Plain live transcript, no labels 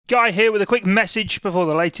Guy here with a quick message before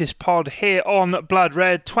the latest pod here on Blood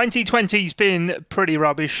Red. 2020's been pretty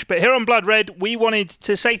rubbish, but here on Blood Red, we wanted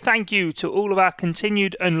to say thank you to all of our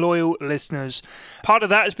continued and loyal listeners. Part of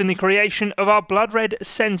that has been the creation of our Blood Red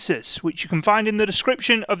Census, which you can find in the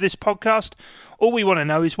description of this podcast. All we want to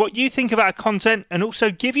know is what you think of our content and also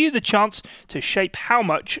give you the chance to shape how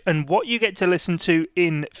much and what you get to listen to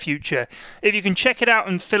in future. If you can check it out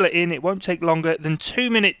and fill it in, it won't take longer than 2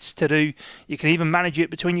 minutes to do. You can even manage it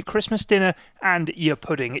between your Christmas dinner and your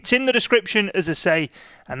pudding. It's in the description, as I say,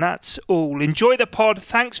 and that's all. Enjoy the pod.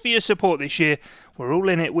 Thanks for your support this year. We're all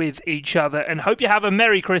in it with each other and hope you have a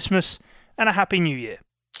Merry Christmas and a Happy New Year.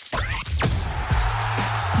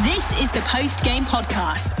 This is the post-game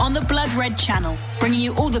podcast on the Blood Red channel, bringing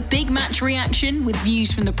you all the big match reaction with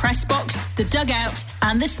views from the press box, the dugout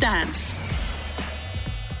and the stands.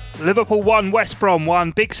 Liverpool 1, West Brom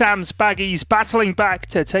 1. Big Sam's Baggies battling back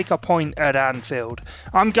to take a point at Anfield.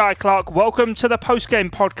 I'm Guy Clark. Welcome to the post-game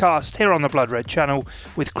podcast here on the Blood Red channel.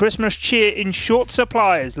 With Christmas cheer in short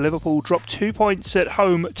supply as Liverpool drop 2 points at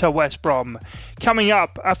home to West Brom. Coming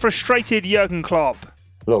up, a frustrated Jurgen Klopp.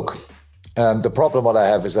 Look, the problem what I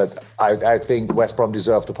have is that I think West Brom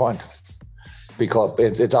deserved the point. Because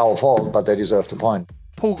it's our fault, but they deserve the point.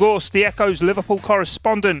 Paul Gorst, the Echo's Liverpool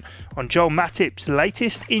correspondent, on Joel Matip's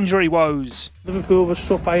latest injury woes. Liverpool was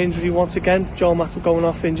struck by injury once again. Joel Matip going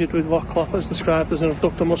off injured with what Klopp has described as an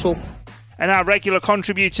abductor muscle. And our regular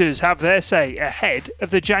contributors have their say ahead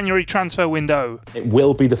of the January transfer window. It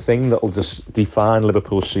will be the thing that will just define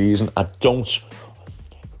Liverpool's season. I don't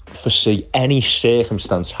foresee any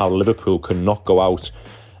circumstance how Liverpool can not go out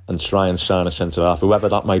and try and sign a centre-half. Whoever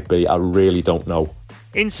that might be, I really don't know.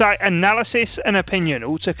 Insight, analysis and opinion,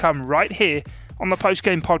 all to come right here on the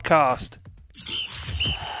Post-Game Podcast.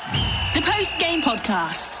 The Post-Game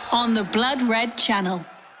Podcast on the Blood Red channel.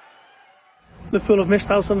 Liverpool have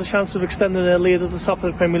missed out on the chance of extending their lead at the top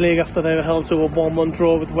of the Premier League after they were held to a 1-1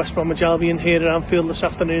 draw with West Bromwich Albion here at Anfield this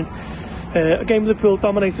afternoon. A game Liverpool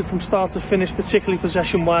dominated from start to finish, particularly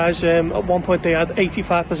possession-wise. At one point they had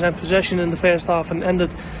 85% possession in the first half and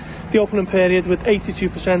ended the opening period with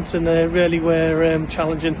 82% and really were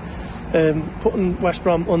challenging, putting West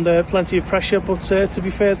Brom under plenty of pressure. But to be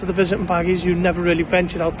fair to the visiting Baggies, who never really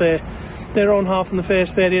ventured out their own half in the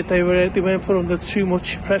first period, they weren't put under too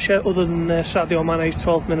much pressure other than Sadio Mane's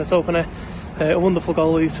 12th-minute opener. A wonderful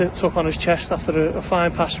goal he took on his chest after a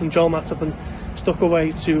fine pass from Joel Matip and stuck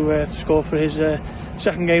away to score for his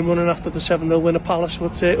second game running after the 7-0 win at Palace.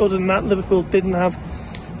 But other than that, Liverpool didn't have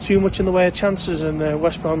too much in the way of chances, and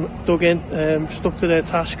West Brom dug in, stuck to their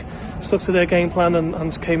task, stuck to their game plan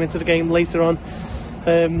and came into the game later on.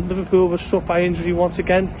 Liverpool was struck by injury once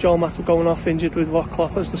again. Joel Matip going off injured with what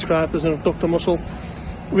Klopp has described as an abductor muscle.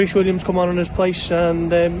 Rhys Williams come on in his place,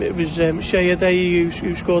 and it was Shea Adeyi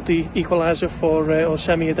who scored the equaliser or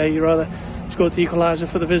Semi Adeyi rather, scored the equaliser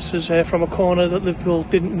for the visitors from a corner that Liverpool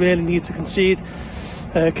didn't really need to concede.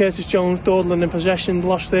 Curtis Jones dawdling in possession,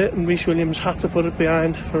 lost it, and Rhys Williams had to put it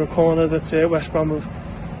behind for a corner that West Brom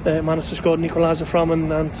have managed to score an equaliser from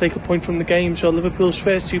and take a point from the game. So Liverpool's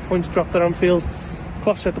first 2 points dropped at Anfield.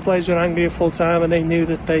 Klopp said the players were angry at full time and they knew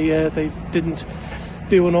that they didn't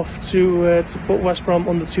do enough to put West Brom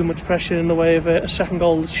under too much pressure in the way of a second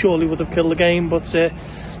goal that surely would have killed the game. But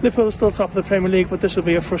Liverpool are still top of the Premier League, but this will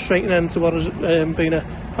be a frustrating end to what has been a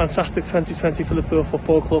fantastic 2020 for Liverpool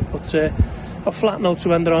Football Club. But a flat note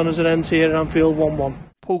to end it on as it ends here at Anfield 1-1.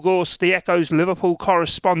 Paul Gorst, the Echo's Liverpool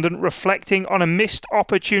correspondent, reflecting on a missed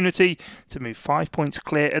opportunity to move 5 points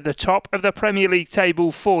clear at the top of the Premier League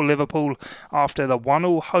table for Liverpool after the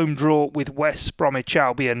 1-1 home draw with West Bromwich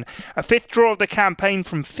Albion. A fifth draw of the campaign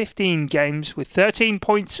from 15 games with 13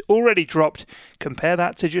 points already dropped. Compare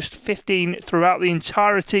that to just 15 throughout the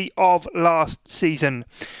entirety of last season.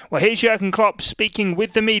 Well, here's Jurgen Klopp speaking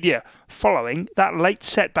with the media following that late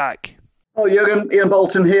setback. Oh, Jurgen, Ian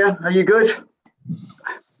Bolton here. Are you good?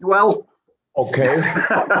 Well, okay.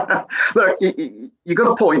 Look, you got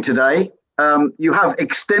a point today. You have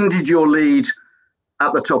extended your lead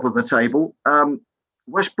at the top of the table.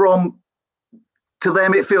 West Brom, to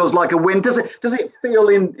them, it feels like a win. Does it feel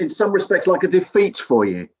in some respects like a defeat for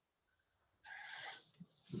you?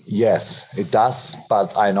 Yes, it does.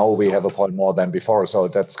 But I know we have a point more than before, so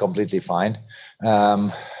that's completely fine.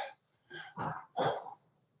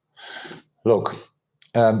 Look.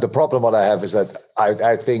 The problem what I have is that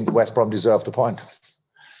I think West Brom deserved the point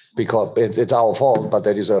because it's our fault, but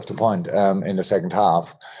they deserved the point in the second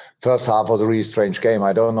half. First half was a really strange game.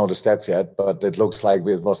 I don't know the stats yet, but it looks like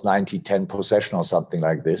it was 90-10 possession or something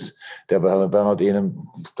like this. They were not in,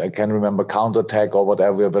 I can't remember, counterattack or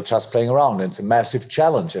whatever. We were just playing around. It's a massive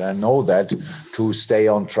challenge, and I know that, to stay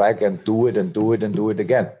on track and do it and do it and do it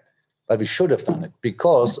again. But we should have done it,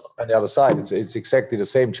 because on the other side, it's exactly the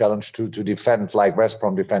same challenge to defend like West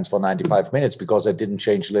Brom defense for 95 minutes, because they didn't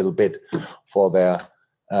change a little bit for their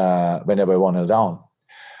when they were 1-0 down.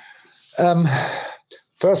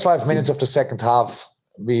 First 5 minutes of the second half,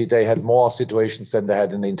 they had more situations than they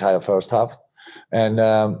had in the entire first half. And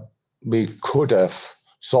we could have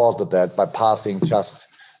sorted that by passing just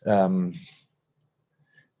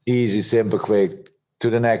easy, simple, quick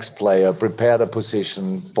to the next player, prepare the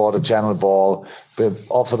position for the channel ball,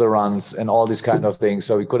 offer the runs and all these kind of things.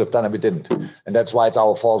 So we could have done it, we didn't. And that's why it's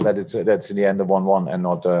our fault that that's in the end a 1-1 and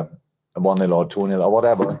not a 1-0 or 2-0 or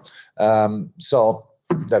whatever. So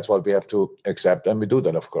that's what we have to accept, and we do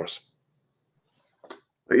that, of course.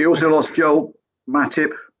 But you also lost Joel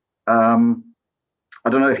Matip. I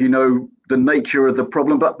don't know if you know the nature of the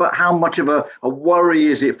problem, but how much of a worry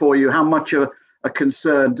is it for you? How much of a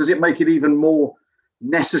concern? Does it make it even more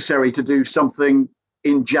necessary to do something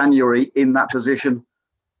in January in that position?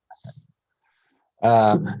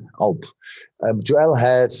 Joel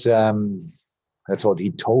has, that's what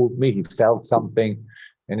he told me, he felt something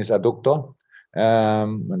in his adductor.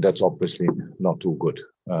 And that's obviously not too good.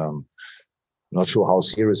 Not sure how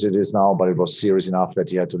serious it is now, but it was serious enough that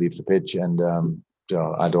he had to leave the pitch. And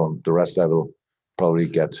the rest I will probably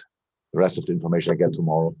get, the rest of the information I get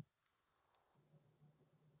tomorrow.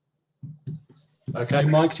 Okay,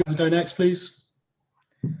 Mike, do you want to go next, please?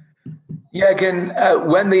 Yeah, again,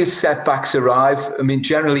 when these setbacks arrive, I mean,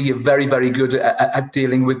 generally you're very, very good at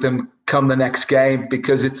dealing with them come the next game,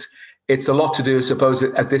 because it's a lot to do, I suppose,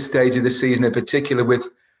 at this stage of the season, in particular with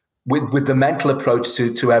the mental approach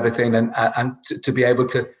to everything, and to be able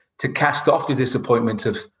to cast off the disappointment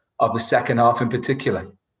of the second half in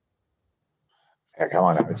particular. Yeah, come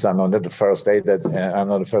on! I'm not the first day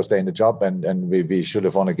in the job, and we should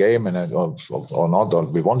have won a game, and or not. Or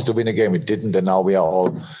we wanted to win a game, we didn't, and now we are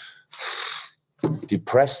all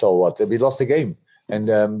depressed or what? We lost the game, and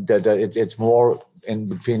it's more in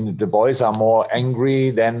between. The boys are more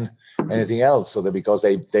angry than anything else, so that because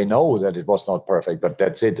they know that it was not perfect, but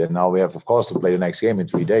that's it. And now we have, of course, to play the next game in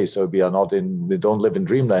 3 days. So we don't live in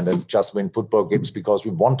dreamland and just win football games because we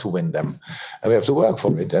want to win them. And we have to work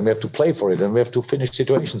for it, and we have to play for it, and we have to finish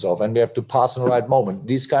situations off, and we have to pass in the right moment.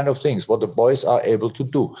 These kind of things, what the boys are able to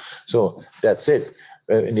do. So that's it.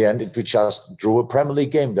 In the end, we just drew a Premier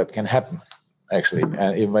League game. That can happen, actually.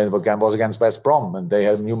 And even when the game was against West Brom, and they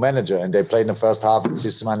had a new manager, and they played in the first half in a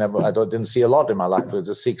system I didn't see a lot in my life. It's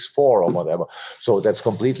a 6-4 or whatever. So that's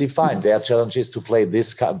completely fine. Their challenge is to stay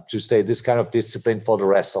this kind of discipline for the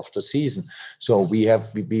rest of the season. So we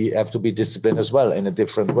have to be disciplined as well in a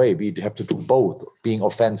different way. We have to do both, being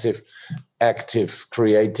offensive, active,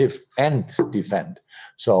 creative, and defend.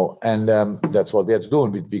 So, and that's what we had to do.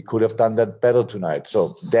 And we could have done that better tonight.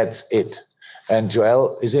 So that's it. And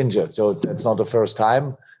Joel is injured, so that's not the first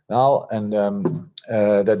time now. And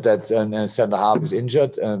that centre half is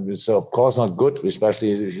injured, and so of course not good.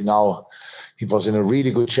 Especially now, he was in a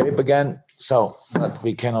really good shape again. So, but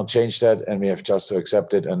we cannot change that, and we have just to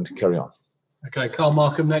accept it and carry on. Okay, Carl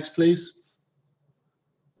Markham next, please.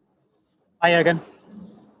 Hi, Jürgen.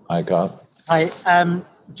 Hi, Carl. Hi.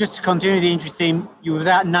 Just to continue the injury theme, you were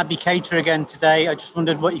without Naby Keita again today. I just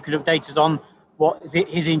wondered what you could update us on. What is it,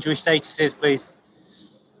 his injury status is, please?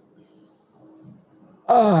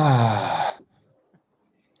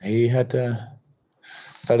 He had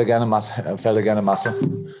fell again a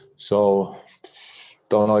muscle. So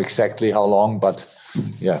don't know exactly how long, but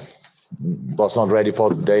yeah, was not ready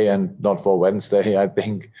for today and not for Wednesday, I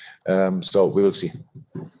think. So we will see.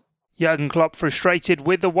 Jurgen Klopp frustrated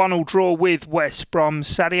with the 1-1 draw with West Brom.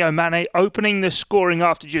 Sadio Mane opening the scoring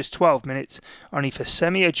after just 12 minutes, only for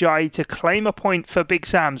Semi Ajayi to claim a point for Big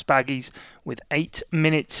Sam's Baggies with 8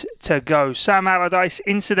 minutes to go. Sam Allardyce,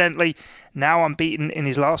 incidentally, now unbeaten in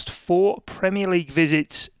his last 4 Premier League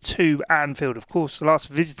visits to Anfield. Of course, the last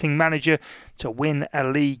visiting manager to win a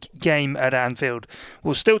league game at Anfield.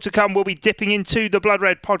 Well, still to come, we'll be dipping into the Blood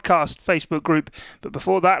Red podcast Facebook group. But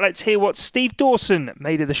before that, let's hear what Steve Dawson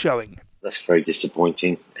made of the showing. That's very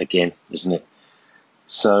disappointing again, isn't it?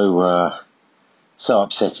 So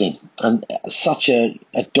upsetting. And such a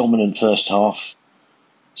dominant first half.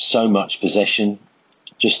 So much possession.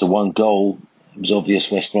 Just the one goal. It was obvious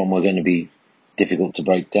West Brom were going to be difficult to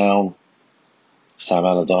break down. Sam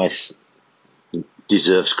Allardyce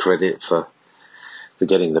deserves credit for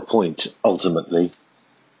getting the point ultimately.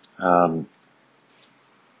 I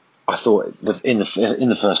thought that in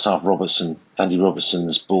the first half, Andy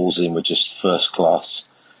Robertson's balls in were just first class.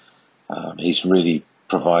 He's really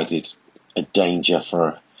provided a danger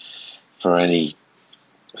for any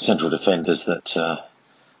central defenders that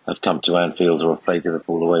have come to Anfield or have played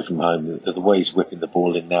Liverpool away from home. The way he's whipping the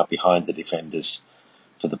ball in now behind the defenders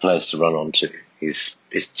for the players to run onto is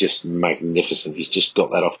just magnificent. He's just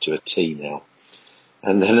got that off to a T now.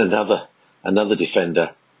 And then another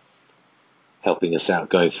defender helping us out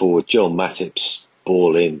going forward. Joel Matip's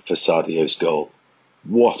ball in for Sadio's goal.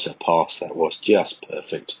 What a pass that was, just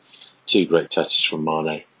perfect. 2 great touches from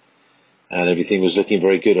Mane. And everything was looking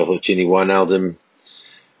very good. I thought Gini Wijnaldum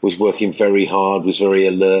was working very hard, was very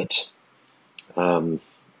alert.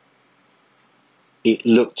 It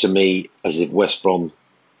looked to me as if West Brom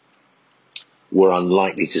were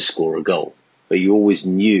unlikely to score a goal. But you always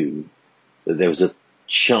knew that there was a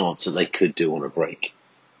chance that they could do on a break.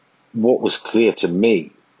 What was clear to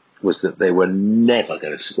me was that they were never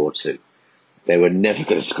going to score 2. They were never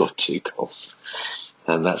going to score 2 goals.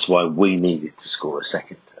 And that's why we needed to score a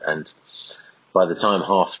second. And by the time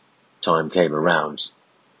half time came around,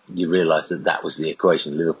 you realised that was the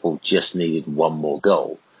equation. Liverpool just needed 1 more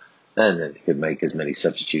goal. And then they could make as many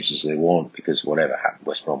substitutes as they want, because whatever happened,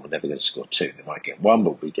 West Brom were never going to score 2. They might get 1,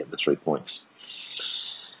 but we get the 3 points.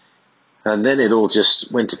 And then it all just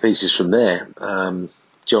went to pieces from there.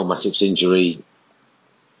 Joel Matip's injury,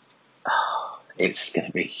 it's going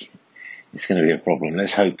to be a problem.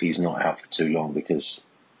 Let's hope he's not out for too long, because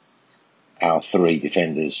our 3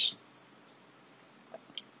 defenders,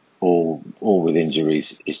 all with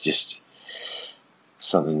injuries, is just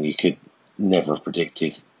something you could never have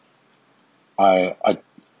predicted. I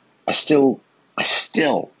still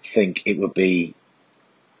think it would be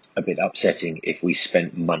a bit upsetting if we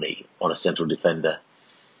spent money on a central defender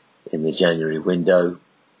in the January window,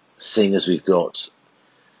 seeing as we've got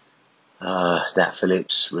Nat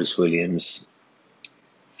Phillips, Reece Williams,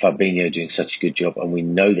 Fabinho doing such a good job, and we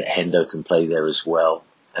know that Hendo can play there as well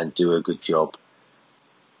and do a good job.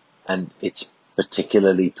 And it's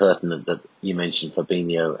particularly pertinent that you mentioned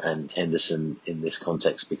Fabinho and Henderson in this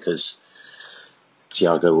context, because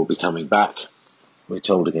Thiago will be coming back, we're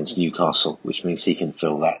told, against Newcastle, which means he can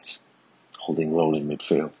fill that holding role in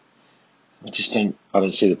midfield. I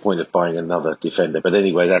don't see the point of buying another defender. But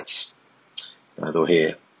anyway, that's neither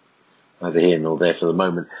here nor there for the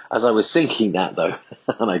moment. As I was thinking that, though,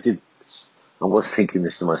 and I was thinking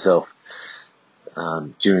this to myself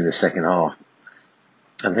during the second half,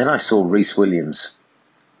 and then I saw Reece Williams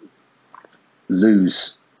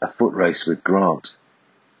lose a foot race with Grant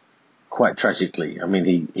quite tragically. I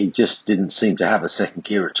mean, he just didn't seem to have a second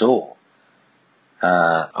gear at all.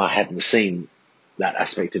 I hadn't seen that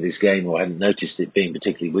aspect of his game, or I hadn't noticed it being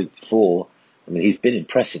particularly weak before. I mean, he's been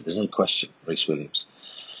impressive, there's no question, Reece Williams.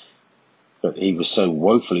 But he was so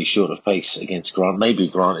woefully short of pace against Grant. Maybe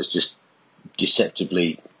Grant is just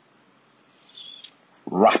deceptively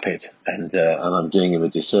rapid, and I'm doing him a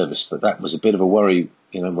disservice. But that was a bit of a worry,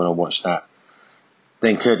 when I watched that.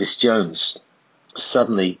 Then Curtis Jones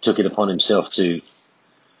suddenly took it upon himself to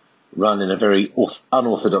run in a very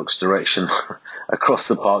unorthodox direction across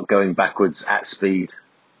the park, going backwards at speed.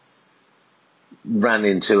 Ran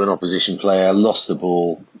into an opposition player, lost the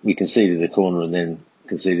ball. We conceded a corner and then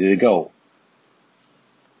conceded a goal.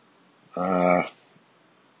 That's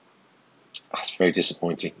very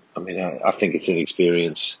disappointing. I mean, I think it's an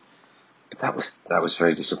experience, but that was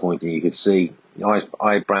very disappointing. You could see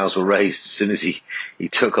eyebrows were raised as soon as he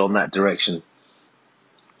took on that direction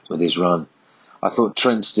with his run. I thought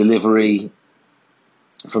Trent's delivery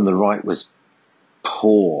from the right was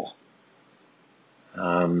poor.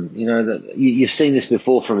 You've seen this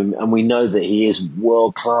before from him, and we know that he is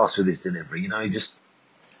world class with his delivery. Just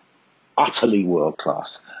utterly world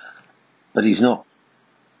class. But he's not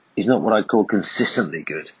what I'd call consistently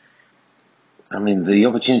good. I mean, the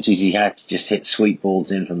opportunities he had to just hit sweet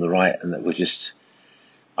balls in from the right, and that were just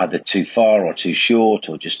either too far or too short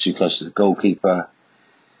or just too close to the goalkeeper.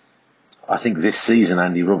 I think this season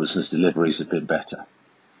Andy Robertson's deliveries have been better.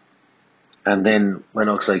 And then when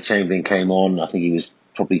Oxlade-Chamberlain came on, I think he was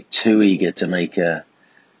probably too eager to make an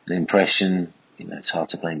impression. It's hard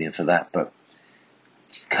to blame him for that, but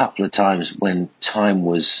a couple of times when time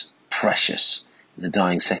was precious in the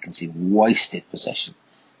dying seconds, he wasted possession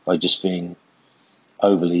by just being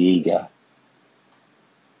overly eager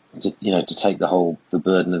to take the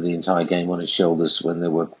burden of the entire game on his shoulders when there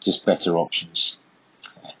were just better options.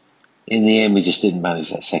 In the end, we just didn't manage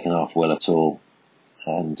that second half well at all,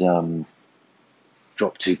 and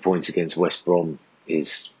drop 2 points against West Brom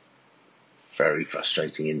is very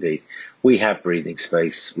frustrating indeed. We have breathing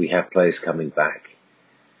space. We have players coming back.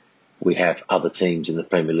 We have other teams in the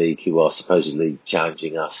Premier League who are supposedly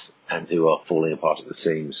challenging us and who are falling apart at the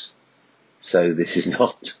seams. So this is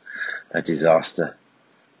not a disaster.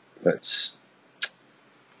 But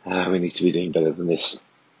we need to be doing better than this.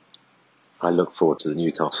 I look forward to the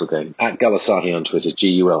Newcastle game. At Gulasahi on Twitter,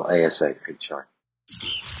 GULASAHI.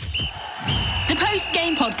 The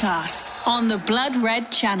post-game podcast on the Blood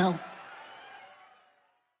Red channel.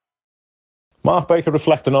 Mark Baker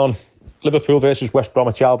reflecting on Liverpool versus West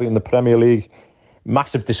Bromwich Albion in the Premier League.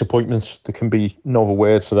 Massive disappointments. There can be no other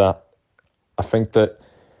word for that. I think that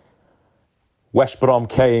West Brom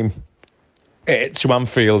came to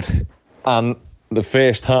Anfield and the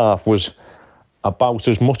first half was about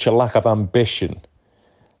as much a lack of ambition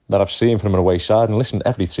that I've seen from an away side. And listen,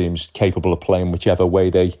 every team's capable of playing whichever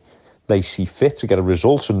way they see fit to get a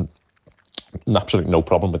result, and absolutely no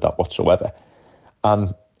problem with that whatsoever.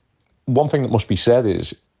 And one thing that must be said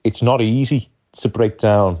is it's not easy to break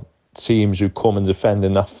down teams who come and defend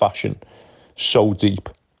in that fashion so deep,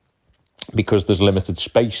 because there's limited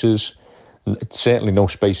spaces, certainly no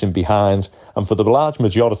space in behind. And for the large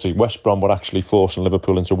majority, West Brom were actually forcing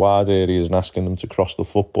Liverpool into wide areas and asking them to cross the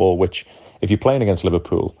football, which, if you're playing against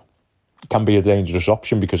Liverpool, can be a dangerous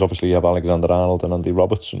option, because obviously you have Alexander-Arnold and Andy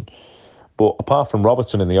Robertson. But apart from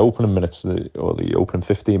Robertson in the opening minutes, or the opening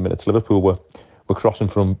 15 minutes, Liverpool were crossing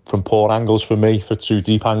from poor angles for me, for two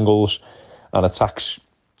deep angles, and attacks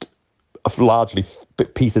have largely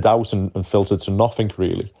petered out and filtered to nothing,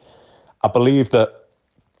 really. I believe that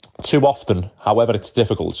too often, however it's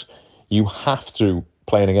difficult, you have to,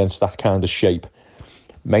 playing against that kind of shape,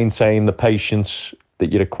 maintain the patience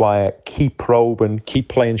that you require, keep probing, keep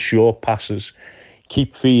playing short passes,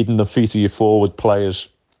 keep feeding the feet of your forward players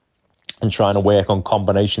and trying to work on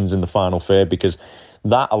combinations in the final third, because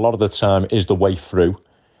that, a lot of the time, is the way through.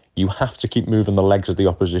 You have to keep moving the legs of the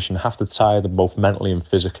opposition, have to tire them both mentally and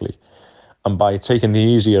physically. And by taking the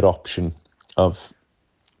easier option of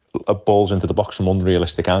balls into the box from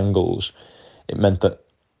unrealistic angles, it meant that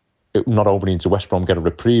it not only did West Brom get a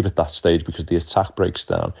reprieve at that stage because the attack breaks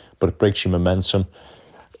down, but it breaks your momentum.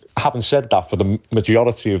 Having said that, for the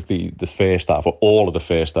majority of the first half, or all of the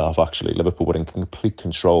first half actually, Liverpool were in complete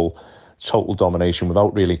control, total domination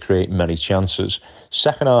without really creating many chances.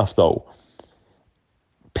 Second half, though,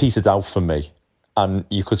 petered out for me, and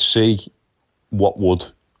you could see what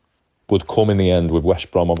would come in the end with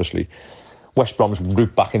West Brom. Obviously, West Brom's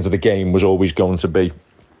route back into the game was always going to be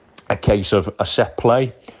a case of a set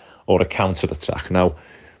play or a counter-attack. Now,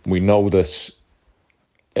 we know that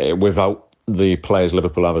without the players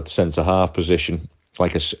Liverpool have at centre-half position,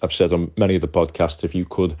 like I've said on many of the podcasts, if you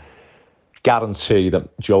could guarantee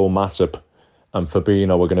that Joel Matip and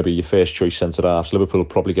Fabinho are going to be your first choice centre-halves, Liverpool will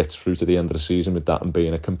probably get through to the end of the season with that and be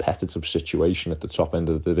in a competitive situation at the top end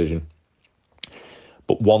of the division.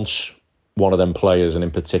 But once one of them players, and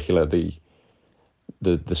in particular the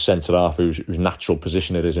centre-half whose natural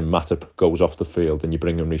position it is in Matip, goes off the field and you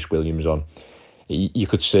bring in Rhys Williams on, you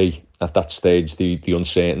could see at that stage the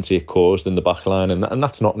uncertainty it caused in the back line. And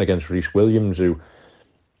that's nothing against Rhys Williams, who,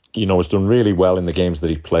 you know, has done really well in the games that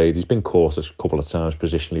he's played. He's been caught a couple of times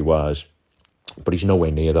positionally wise, but he's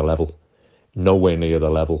nowhere near the level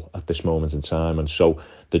at this moment in time. And so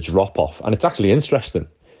the drop-off, and it's actually interesting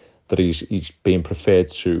that he's being preferred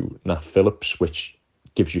to Nat Phillips, which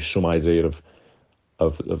gives you some idea of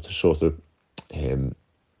the sort of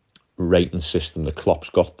rating system that Klopp's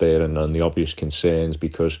got there, and the obvious concerns,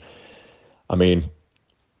 because, I mean,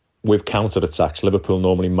 with counter-attacks, Liverpool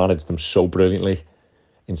normally manage them so brilliantly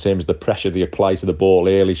in terms of the pressure they apply to the ball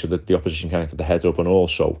early so that the opposition can't get the heads up, and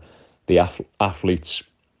also the athletes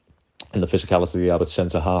and the physicality they have at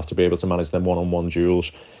centre-half to be able to manage them one-on-one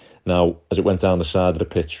duels. Now, as it went down the side of the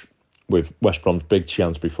pitch, with West Brom's big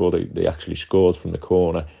chance before they actually scored from the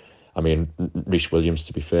corner, I mean, Rhys Williams,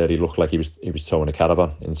 to be fair, he looked like he was towing a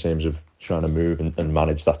caravan in terms of trying to move and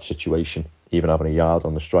manage that situation, even having a yard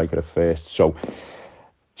on the striker at first. So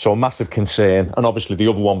a massive concern. And obviously the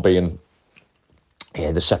other one being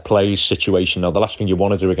the set plays situation. Now, the last thing you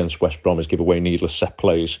want to do against West Brom is give away needless set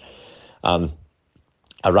plays. And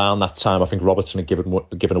around that time, I think Robertson had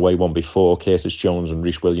given away one before. Curtis Jones and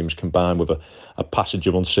Rhys Williams combined with a passage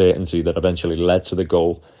of uncertainty that eventually led to the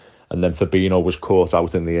goal. And then Fabinho was caught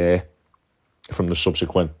out in the air from the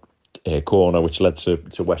subsequent corner, which led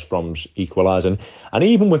to West Brom's equalising. And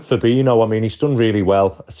even with Fabinho, I mean, he's done really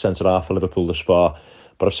well at centre-half for Liverpool thus far.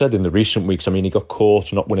 But I've said in the recent weeks, I mean, he got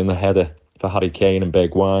caught not winning the header for Harry Kane and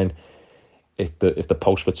Bergwijn if the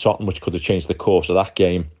post for Tottenham, which could have changed the course of that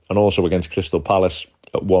game. And also against Crystal Palace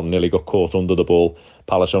at 1-0, he got caught under the ball.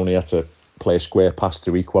 Palace only had to play a square pass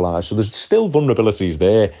to equalise. So there's still vulnerabilities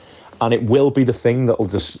there, and it will be the thing that will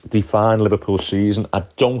just define Liverpool's season. I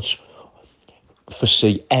don't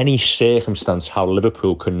foresee any circumstance how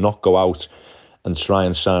Liverpool can not go out and try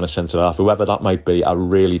and sign a centre-half, whoever that might be. I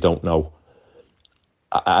really don't know.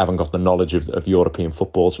 I haven't got the knowledge of European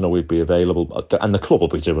football to know we'd be available, and the club will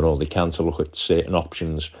be doing all they can to look at certain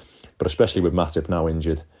options, but especially with Matip now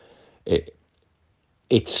injured,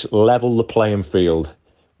 it's level the playing field,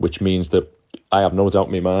 which means that I have no doubt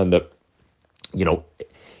in my mind that, you know,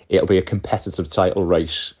 it'll be a competitive title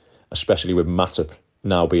race, especially with Matip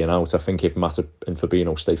now being out. I think if Matip and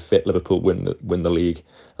Fabinho stay fit, Liverpool win the league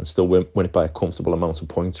and still win it by a comfortable amount of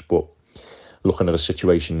points. But looking at a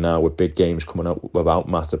situation now with big games coming out without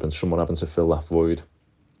Matip and someone having to fill that void,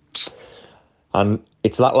 and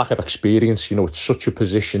it's that lack of experience. You know, it's such a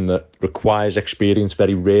position that requires experience.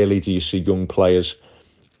 Very rarely do you see young players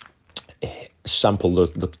sample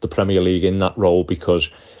the Premier League in that role, because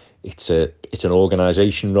it's an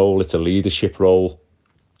organisation role, it's a leadership role.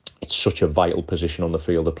 It's such a vital position on the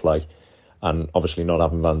field of play, and obviously not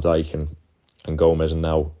having Van Dijk and Gomez and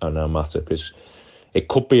now Matip it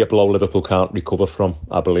could be a blow Liverpool can't recover from.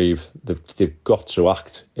 I believe they've got to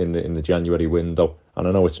act in the January window, and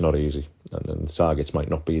I know it's not easy, and the targets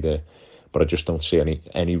might not be there, but I just don't see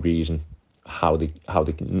any reason how they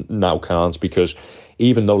now can't, because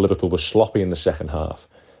even though Liverpool was sloppy in the second half,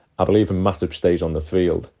 I believe if Matip stays on the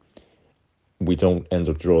field, we don't end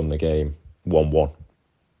up drawing the game 1-1.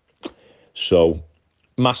 So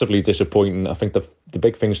massively disappointing. I think the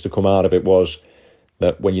big things to come out of it was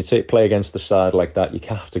that when you play against the side like that, you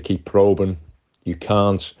have to keep probing. You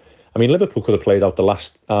can't. I mean, Liverpool could have played out the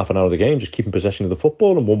last half an hour of the game just keeping possession of the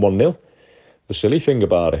football and won 1-0. The silly thing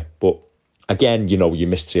about it. But again, you know, you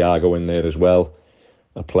missed Thiago in there as well.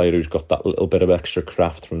 A player who's got that little bit of extra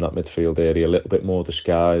craft from that midfield area, a little bit more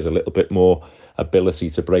disguise, a little bit more ability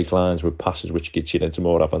to break lines with passes, which gets you into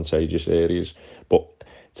more advantageous areas. But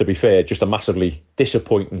to be fair, just a massively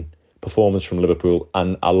disappointing performance from Liverpool,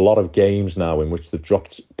 and a lot of games now in which they've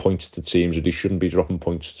dropped points to teams that they shouldn't be dropping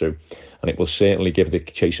points to, and it will certainly give the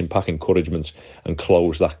chasing pack encouragement and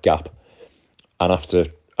close that gap. And after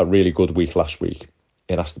a really good week last week,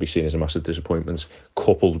 it has to be seen as a massive disappointment,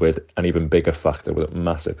 coupled with an even bigger factor that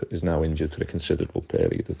Matip is now injured for a considerable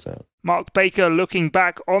period of time. Mark Baker looking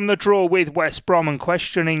back on the draw with West Brom and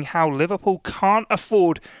questioning how Liverpool can't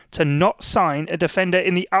afford to not sign a defender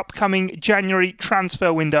in the upcoming January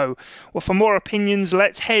transfer window. Well, for more opinions,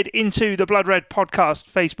 let's head into the Blood Red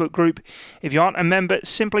Podcast Facebook group. If you aren't a member,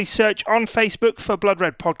 simply search on Facebook for Blood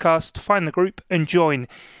Red Podcast, find the group and join.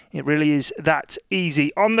 It really is that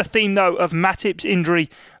easy. On the theme, though, of Matip's injury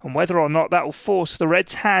and whether or not that will force the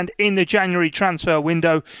Reds' hand in the January transfer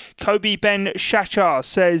window, Kobe Ben Shachar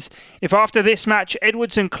says, if after this match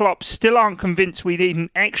Edwards and Klopp still aren't convinced we need an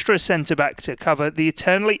extra centre-back to cover the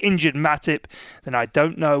eternally injured Matip, then I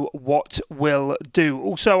don't know what will do.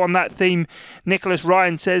 Also on that theme, Nicholas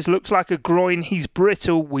Ryan says, looks like a groin, he's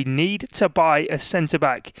brittle, we need to buy a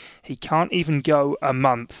centre-back. He can't even go a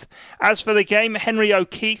month. As for the game, Henry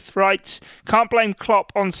O'Keefe writes, can't blame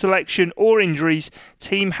Klopp on selection or injuries.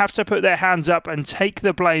 Team have to put their hands up and take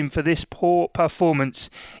the blame for this poor performance.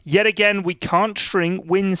 Yet again, we can't string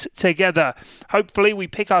wins together. Hopefully we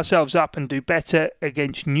pick ourselves up and do better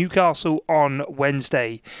against Newcastle on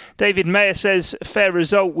Wednesday. David Mayer says, fair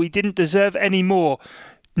result, we didn't deserve any more.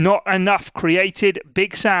 Not enough created.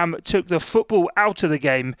 Big Sam took the football out of the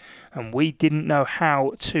game and we didn't know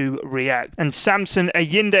how to react. And Samson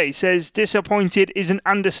Ayinde says, disappointed is an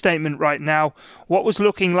understatement right now. What was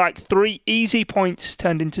looking like 3 easy points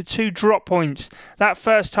turned into 2 drop points. That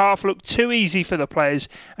first half looked too easy for the players,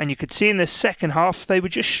 and you could see in the second half they were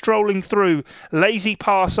just strolling through. Lazy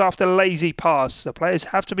pass after lazy pass. The players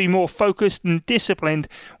have to be more focused and disciplined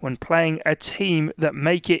when playing a team that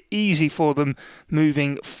make it easy for them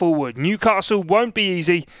moving forward. Newcastle won't be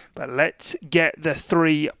easy, but let's get the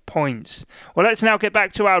 3 points. Well, let's now get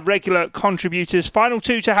back to our regular contributors. Final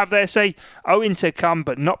 2 to have their say. Owen to come,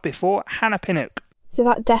 but not before Hannah Pinnock. So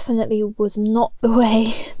that definitely was not the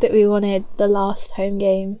way that we wanted the last home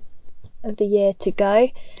game of the year to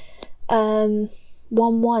go.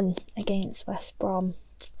 1-1 against West Brom.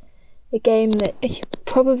 A game that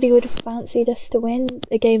probably would have fancied us to win.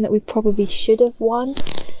 A game that we probably should have won.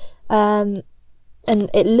 And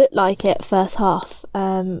it looked like it first half.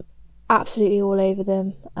 Absolutely all over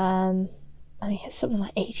them. I mean, it's something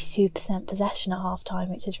like 82% possession at half time,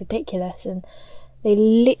 which is ridiculous, and they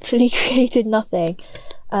literally created nothing.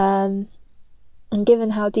 And given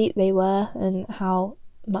how deep they were and how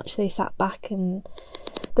much they sat back, and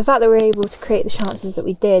the fact that we were able to create the chances that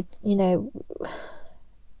we did, you know,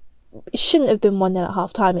 it shouldn't have been 1-0 at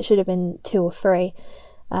half time. It should have been 2 or 3.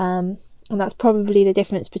 And that's probably the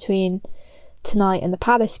difference between tonight and the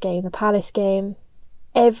Palace game. The Palace game,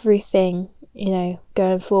 everything,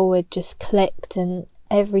 going forward just clicked, and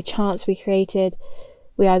every chance we created,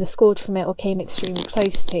 we either scored from it or came extremely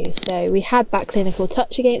close to. So we had that clinical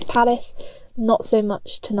touch against Palace, not so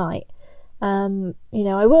much tonight.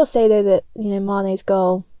 I will say though that, Mane's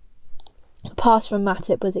goal, pass from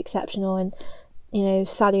Matip was exceptional, and,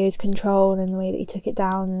 Sadio's control and the way that he took it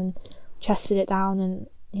down and chested it down and,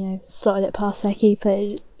 slotted it past their keeper.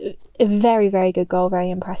 A very, very good goal, very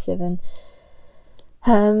impressive, and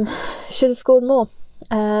should have scored more.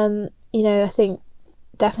 I think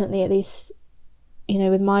definitely, at least,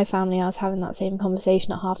 with my family, I was having that same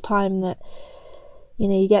conversation at half time that,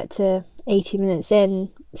 you get to 80 minutes in,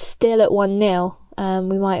 still at 1-0,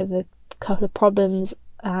 we might have a couple of problems,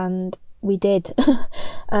 and we did.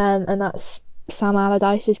 And that's Sam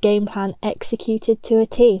Allardyce's game plan executed to a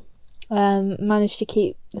T. Managed to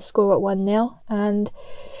keep the score at 1-0 and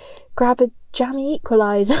grab a jammy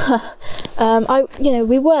equaliser.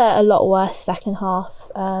 We were a lot worse second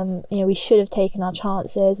half. We should have taken our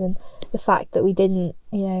chances, and the fact that we didn't,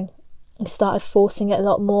 we started forcing it a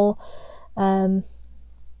lot more,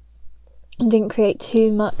 didn't create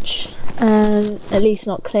too much, at least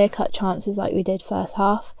not clear-cut chances like we did first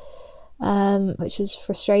half, which was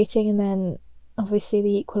frustrating. And then obviously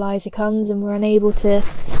the equaliser comes and we're unable to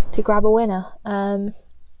grab a winner.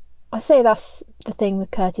 I say that's the thing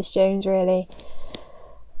with Curtis Jones, really.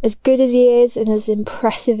 As good as he is and as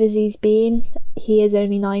impressive as he's been, he is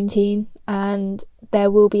only 19, and there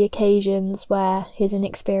will be occasions where his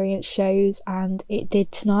inexperience shows, and it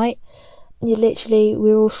did tonight. We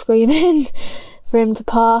were all screaming for him to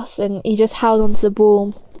pass, and he just held onto the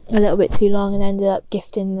ball a little bit too long and ended up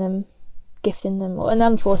gifting them an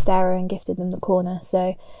unforced error and gifted them the corner.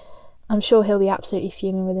 So I'm sure he'll be absolutely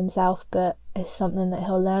fuming with himself, but it's something that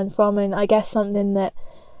he'll learn from, and I guess something that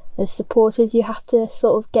as supporters you have to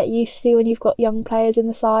sort of get used to when you've got young players in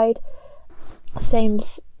the side. Same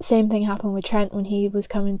thing happened with Trent when he was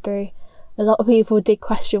coming through. A lot of people did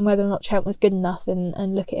question whether or not Trent was good enough,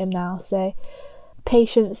 and look at him now. So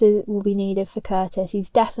patience will be needed for Curtis. He's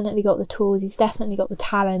definitely got the tools, he's definitely got the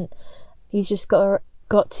talent. He's just got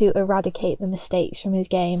to eradicate the mistakes from his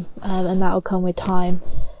game, and that'll come with time.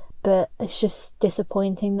 But it's just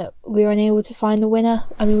disappointing that we were unable to find the winner.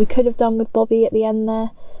 I mean, we could have done with Bobby at the end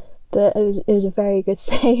there, but it was a very good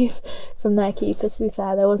save from their keeper, to be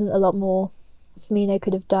fair. There wasn't a lot more Firmino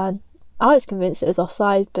could have done. I was convinced it was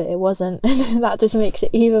offside, but it wasn't. That just makes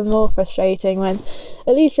it even more frustrating when,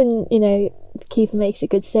 at least when, the keeper makes a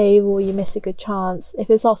good save or you miss a good chance.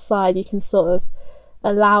 If it's offside, you can sort of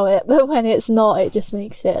allow it, but when it's not, it just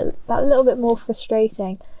makes it that little bit more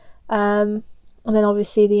frustrating. And then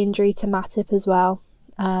obviously the injury to Matip as well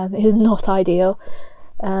is not ideal.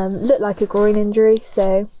 Looked like a groin injury,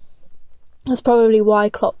 so that's probably why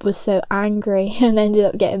Klopp was so angry and ended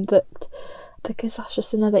up getting booked, because that's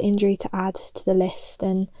just another injury to add to the list,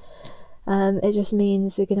 and it just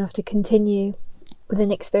means we're going to have to continue with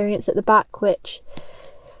inexperience at the back, which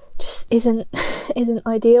just isn't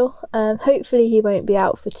ideal. Hopefully he won't be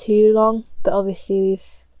out for too long, but obviously we've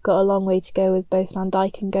got a long way to go with both Van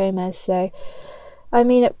Dijk and Gomez. So I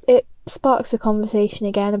mean, it sparks a conversation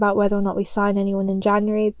again about whether or not we sign anyone in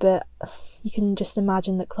January, but you can just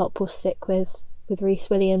imagine that Klopp will stick with Reece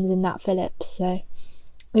Williams and Nat Phillips. So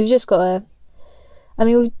we've just got to,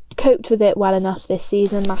 we've coped with it well enough this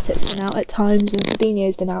season. Matip's been out at times and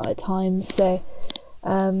Fabinho's been out at times, so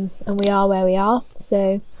and we are where we are,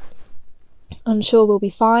 so I'm sure we'll be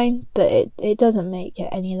fine, but it doesn't make it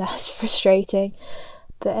any less frustrating.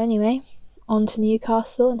 But anyway, on to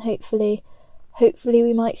Newcastle, and hopefully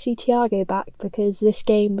we might see Thiago back, because this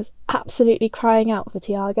game was absolutely crying out for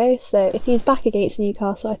Thiago. So if he's back against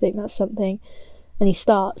Newcastle, I think that's something, and he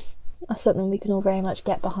starts, that's something we can all very much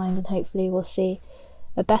get behind, and hopefully we'll see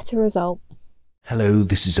a better result. Hello,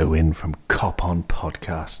 this is Owen from Cop On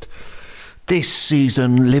Podcast. This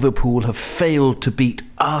season, Liverpool have failed to beat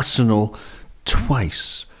Arsenal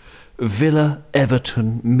twice. Villa,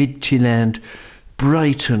 Everton, Midtjylland,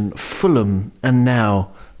 Brighton, Fulham, and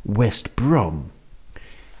now West Brom.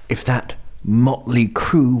 If that motley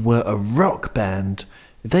crew were a rock band,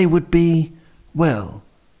 they would be, well,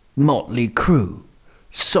 Motley Crue.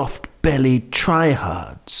 Soft-bellied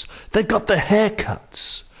tryhards. They've got the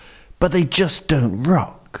haircuts, but they just don't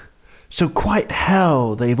rock. So quite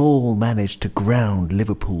how they've all managed to ground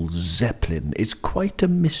Liverpool's Zeppelin is quite a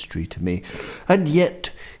mystery to me. And yet,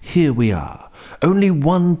 here we are, only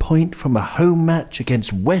 1 point from a home match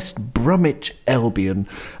against West Bromwich Albion,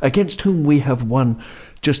 against whom we have won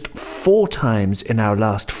just 4 times in our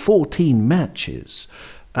last 14 matches,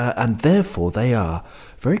 and therefore they are,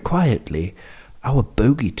 very quietly, our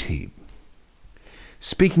bogey team.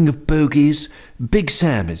 Speaking of bogeys, Big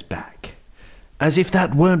Sam is back. As if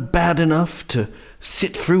that weren't bad enough to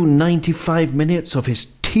sit through 95 minutes of his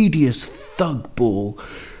tedious thug ball,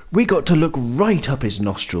 we got to look right up his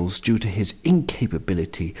nostrils due to his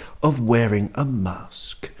incapability of wearing a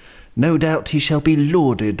mask. No doubt he shall be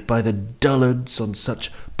lauded by the dullards on such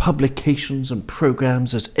publications and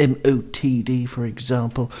programmes as MOTD, for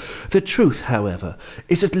example. The truth, however,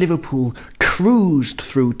 is that Liverpool cruised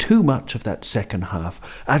through too much of that second half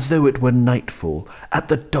as though it were nightfall at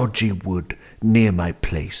the dodgy wood near my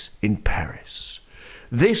place in Paris.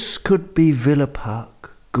 This could be Villa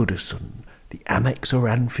Park, Goodison, the Amex or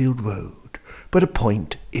Anfield Road, but a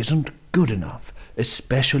point isn't good enough,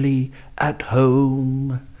 especially at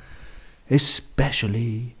home.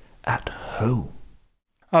 Especially at home.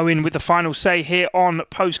 Owen with the final say here on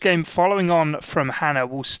Postgame, following on from Hannah.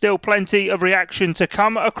 Will still plenty of reaction to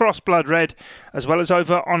come across Blood Red, as well as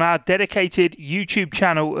over on our dedicated YouTube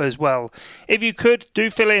channel as well. If you could, do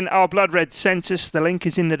fill in our Blood Red census. The link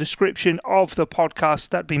is in the description of the podcast.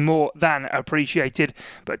 That'd be more than appreciated.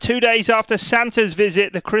 But 2 days after Santa's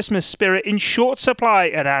visit, the Christmas spirit in short supply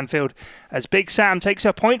at Anfield, as Big Sam takes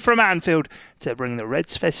a point from Anfield to bring the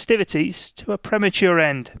Reds' festivities to a premature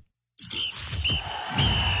end.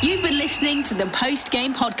 You've been listening to the Post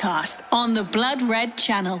Game Podcast on the Blood Red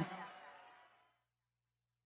channel.